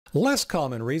Less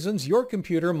common reasons your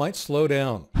computer might slow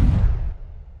down.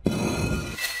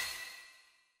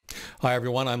 Hi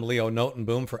everyone, I'm Leo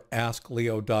Notenboom for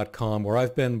askleo.com, where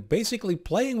I've been basically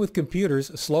playing with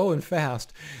computers slow and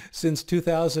fast since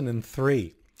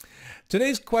 2003.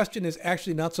 Today's question is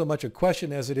actually not so much a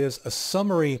question as it is a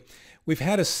summary. We've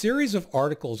had a series of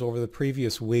articles over the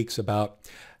previous weeks about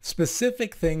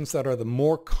specific things that are the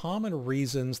more common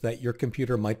reasons that your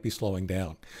computer might be slowing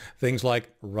down. Things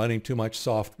like running too much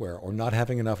software or not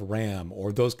having enough RAM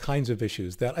or those kinds of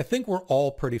issues that I think we're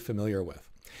all pretty familiar with.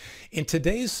 In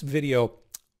today's video,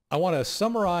 I want to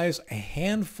summarize a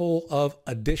handful of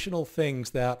additional things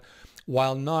that,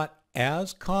 while not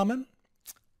as common,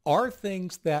 are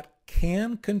things that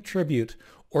can contribute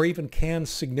or even can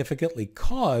significantly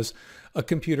cause a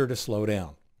computer to slow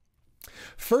down.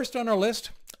 First on our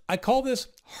list, I call this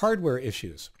hardware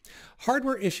issues.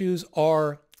 Hardware issues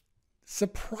are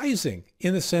surprising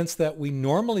in the sense that we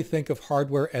normally think of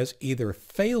hardware as either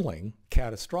failing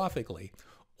catastrophically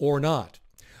or not.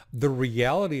 The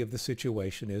reality of the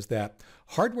situation is that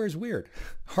hardware is weird.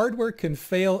 Hardware can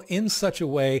fail in such a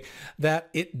way that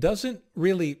it doesn't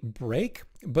really break,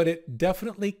 but it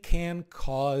definitely can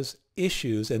cause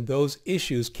issues, and those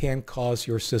issues can cause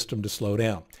your system to slow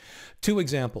down. Two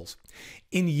examples.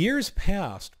 In years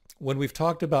past, when we've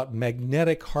talked about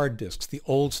magnetic hard disks, the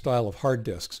old style of hard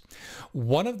disks,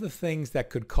 one of the things that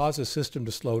could cause a system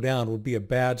to slow down would be a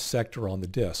bad sector on the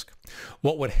disk.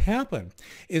 What would happen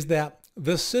is that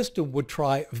the system would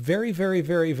try very, very,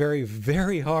 very, very,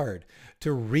 very hard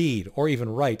to read or even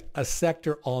write a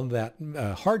sector on that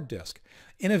hard disk.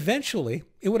 And eventually,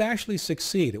 it would actually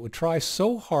succeed. It would try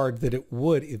so hard that it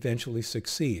would eventually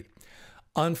succeed.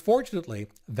 Unfortunately,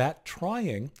 that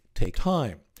trying takes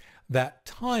time. That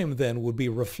time then would be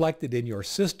reflected in your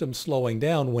system slowing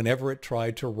down whenever it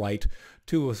tried to write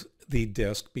to the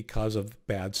disk because of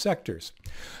bad sectors.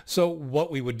 So what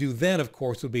we would do then, of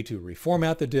course, would be to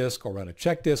reformat the disk or run a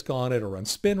check disk on it or run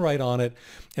SpinWrite on it.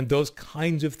 And those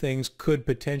kinds of things could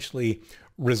potentially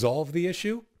resolve the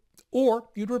issue, or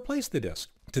you'd replace the disk.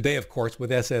 Today, of course,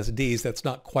 with SSDs, that's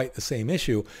not quite the same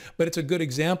issue, but it's a good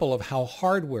example of how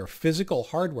hardware, physical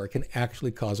hardware, can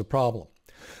actually cause a problem.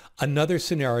 Another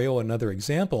scenario, another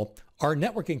example, are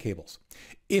networking cables.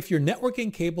 If your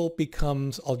networking cable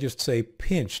becomes, I'll just say,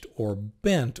 pinched or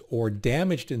bent or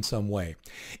damaged in some way,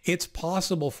 it's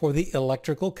possible for the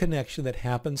electrical connection that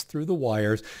happens through the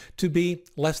wires to be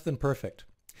less than perfect.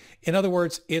 In other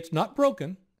words, it's not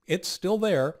broken, it's still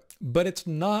there, but it's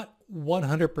not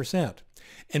 100%.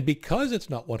 And because it's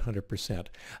not 100%,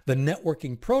 the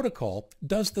networking protocol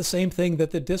does the same thing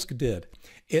that the disk did.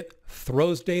 It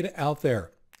throws data out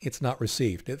there. It's not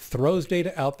received. It throws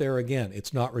data out there again.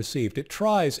 It's not received. It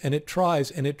tries and it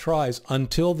tries and it tries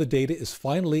until the data is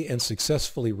finally and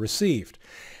successfully received.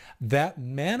 That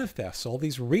manifests, all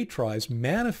these retries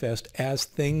manifest as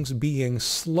things being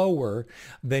slower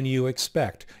than you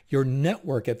expect. Your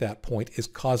network at that point is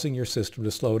causing your system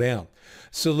to slow down.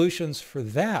 Solutions for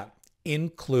that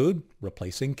include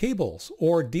replacing cables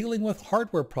or dealing with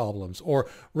hardware problems or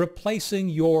replacing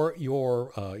your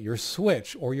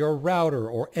switch or your router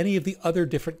or any of the other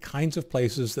different kinds of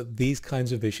places that these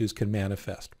kinds of issues can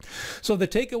manifest. So the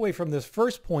takeaway from this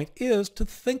first point is to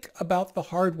think about the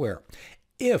hardware.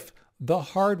 If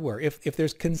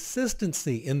there's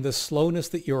consistency in the slowness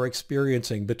that you're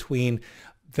experiencing between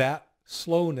that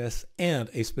slowness and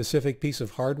a specific piece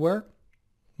of hardware,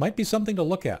 might be something to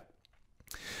look at.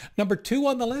 Number two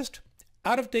on the list,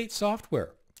 out-of-date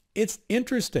software. It's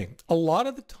interesting. A lot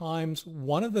of the times,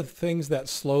 one of the things that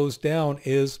slows down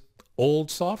is old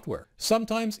software.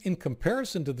 Sometimes in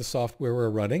comparison to the software we're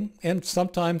running, and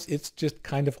sometimes it's just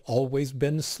kind of always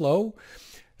been slow.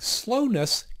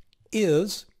 Slowness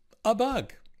is a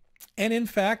bug. And in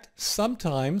fact,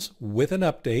 sometimes with an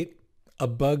update, a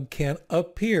bug can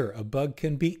appear, a bug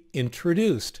can be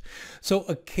introduced. So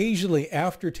occasionally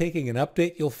after taking an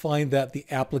update, you'll find that the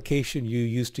application you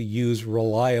used to use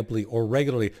reliably or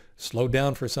regularly slowed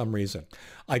down for some reason.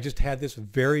 I just had this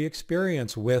very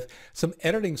experience with some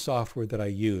editing software that I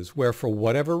use where for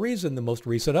whatever reason, the most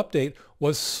recent update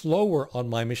was slower on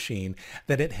my machine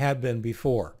than it had been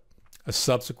before. A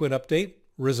subsequent update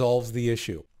resolves the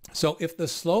issue. So if the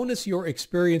slowness you're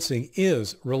experiencing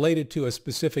is related to a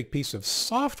specific piece of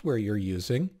software you're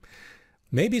using,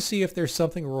 maybe see if there's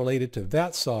something related to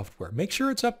that software. Make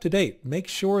sure it's up to date. Make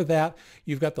sure that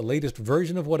you've got the latest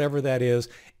version of whatever that is,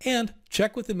 and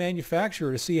check with the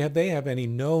manufacturer to see if they have any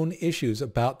known issues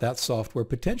about that software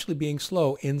potentially being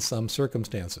slow in some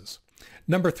circumstances.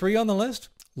 Number three on the list,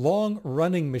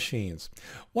 long-running machines.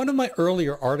 One of my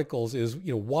earlier articles is,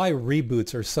 why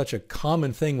reboots are such a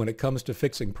common thing when it comes to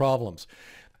fixing problems.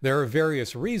 There are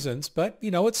various reasons, but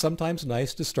it's sometimes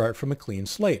nice to start from a clean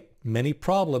slate. Many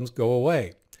problems go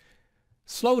away.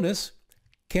 Slowness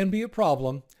can be a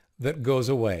problem that goes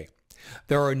away.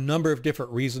 There are a number of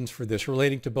different reasons for this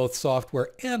relating to both software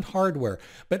and hardware,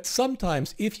 but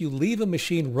sometimes if you leave a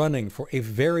machine running for a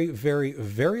very, very,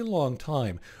 very long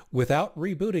time without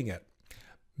rebooting it,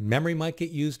 memory might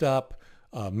get used up,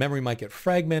 memory might get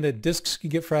fragmented, disks can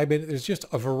get fragmented. There's just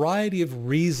a variety of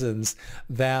reasons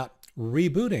that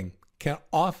rebooting can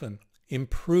often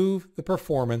improve the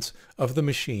performance of the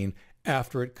machine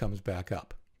after it comes back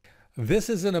up. This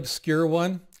is an obscure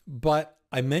one, but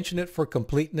I mention it for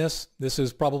completeness. This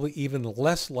is probably even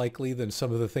less likely than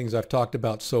some of the things I've talked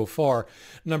about so far.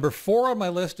 Number 4 on my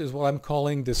list is what I'm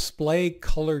calling display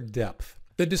color depth.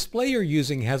 The display you're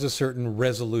using has a certain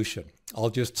resolution. I'll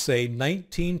just say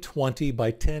 1920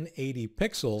 by 1080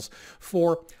 pixels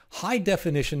for high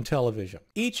definition television.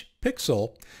 Each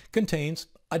pixel contains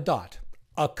a dot,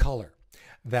 a color.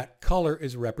 That color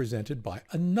is represented by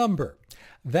a number.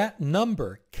 That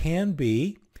number can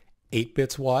be 8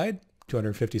 bits wide,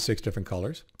 256 different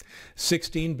colors,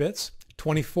 16 bits,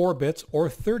 24 bits, or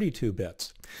 32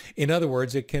 bits. In other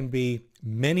words, it can be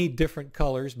many different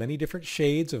colors, many different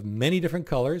shades of many different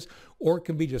colors, or it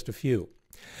can be just a few.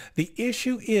 The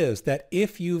issue is that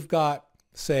if you've got,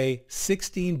 say,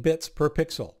 16 bits per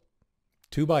pixel,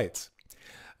 2 bytes,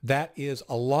 that is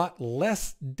a lot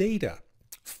less data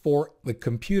for the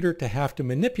computer to have to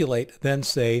manipulate than,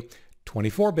 say,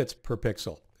 24 bits per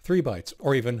pixel, 3 bytes,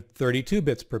 or even 32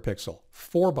 bits per pixel,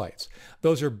 4 bytes.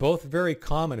 Those are both very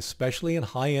common, especially in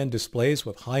high-end displays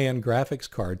with high-end graphics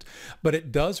cards, but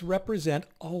it does represent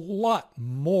a lot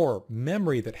more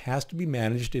memory that has to be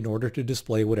managed in order to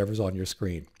display whatever's on your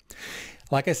screen.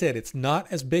 Like I said, it's not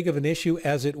as big of an issue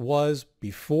as it was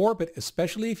before, but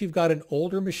especially if you've got an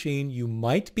older machine, you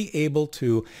might be able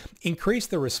to increase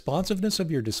the responsiveness of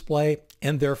your display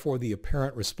and therefore the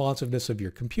apparent responsiveness of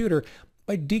your computer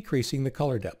by decreasing the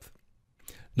color depth.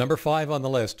 Number 5 on the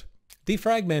list,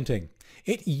 defragmenting.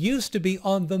 It used to be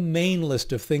on the main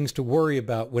list of things to worry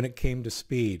about when it came to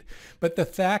speed, but the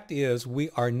fact is we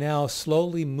are now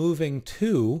slowly moving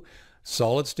to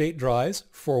solid state drives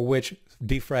for which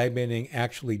defragmenting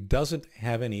actually doesn't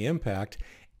have any impact,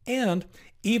 and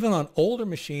even on older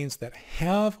machines that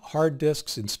have hard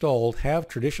disks installed, have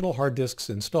traditional hard disks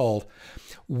installed,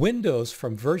 Windows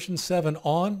from version 7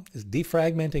 on is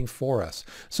defragmenting for us.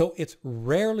 So it's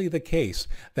rarely the case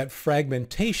that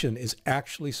fragmentation is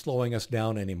actually slowing us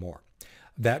down anymore.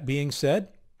 That being said,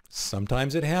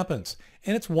 sometimes it happens,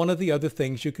 and it's one of the other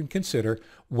things you can consider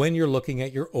when you're looking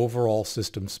at your overall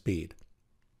system speed.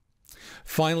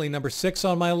 Finally, number 6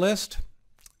 on my list,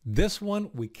 this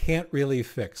one we can't really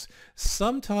fix.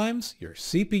 Sometimes your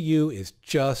CPU is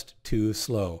just too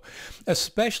slow,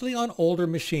 especially on older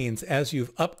machines as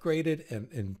you've upgraded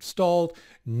and installed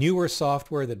newer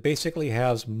software that basically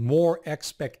has more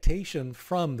expectation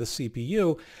from the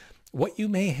CPU. What you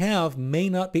may have may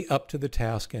not be up to the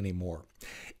task anymore.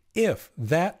 If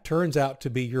that turns out to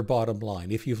be your bottom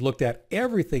line, if you've looked at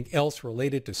everything else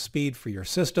related to speed for your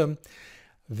system,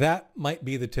 that might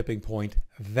be the tipping point.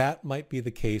 That might be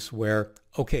the case where,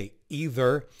 okay,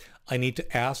 either I need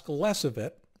to ask less of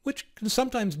it, which can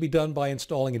sometimes be done by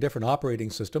installing a different operating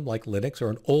system like Linux or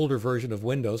an older version of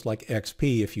Windows like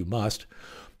XP if you must,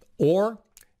 or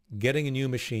getting a new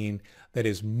machine that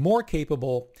is more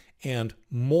capable and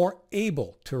more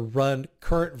able to run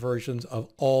current versions of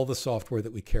all the software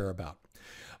that we care about.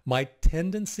 My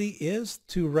tendency is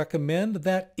to recommend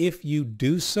that if you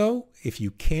do so, if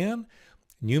you can,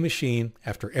 new machine,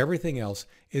 after everything else,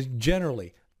 is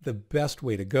generally the best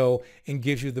way to go and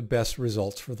gives you the best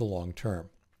results for the long term.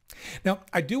 Now,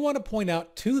 I do want to point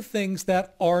out 2 things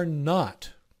that are not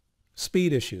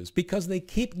speed issues because they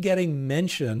keep getting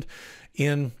mentioned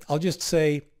in, I'll just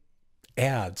say,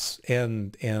 ads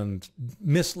and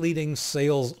misleading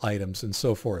sales items and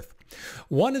so forth.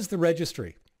 One is the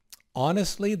registry.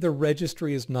 Honestly, the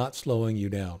registry is not slowing you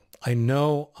down. I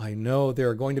know there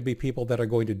are going to be people that are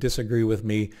going to disagree with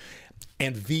me,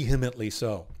 and vehemently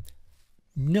so.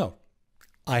 No,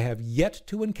 I have yet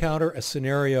to encounter a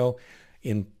scenario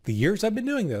in the years I've been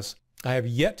doing this. I have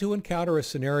yet to encounter a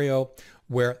scenario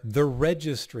where the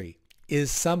registry is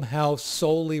somehow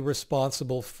solely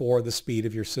responsible for the speed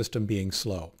of your system being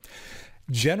slow.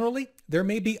 Generally, there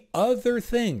may be other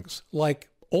things like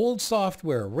old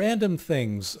software, random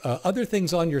things, other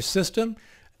things on your system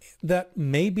that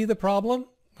may be the problem,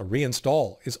 A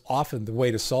reinstall is often the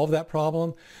way to solve that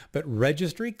problem, but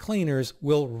registry cleaners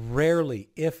will rarely,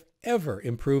 if ever,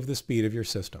 improve the speed of your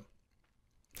system.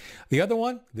 The other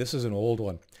one, this is an old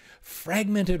one,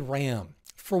 fragmented RAM.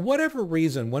 For whatever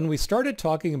reason, when we started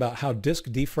talking about how disk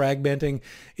defragmenting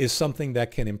is something that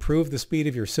can improve the speed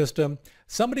of your system,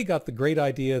 somebody got the great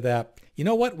idea that, you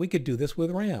know what, we could do this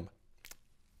with RAM.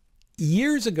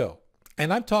 Years ago,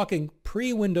 and I'm talking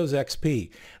pre-Windows XP,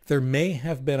 there may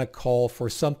have been a call for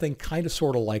something kind of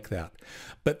sort of like that.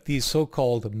 But these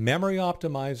so-called memory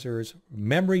optimizers,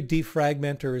 memory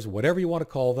defragmenters, whatever you want to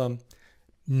call them,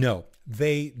 no,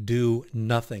 they do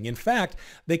nothing. In fact,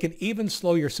 they can even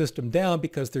slow your system down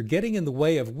because they're getting in the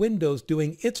way of Windows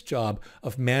doing its job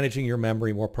of managing your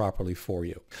memory more properly for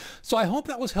you. So I hope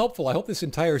that was helpful. I hope this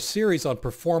entire series on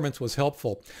performance was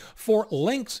helpful. For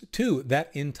links to that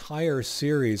entire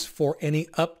series, for any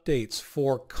updates,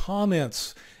 for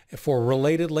comments, for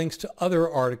related links to other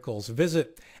articles,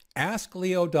 visit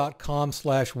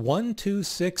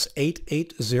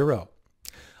askleo.com/126880.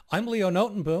 I'm Leo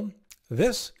Notenboom.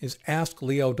 This is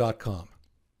askleo.com.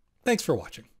 Thanks for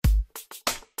watching.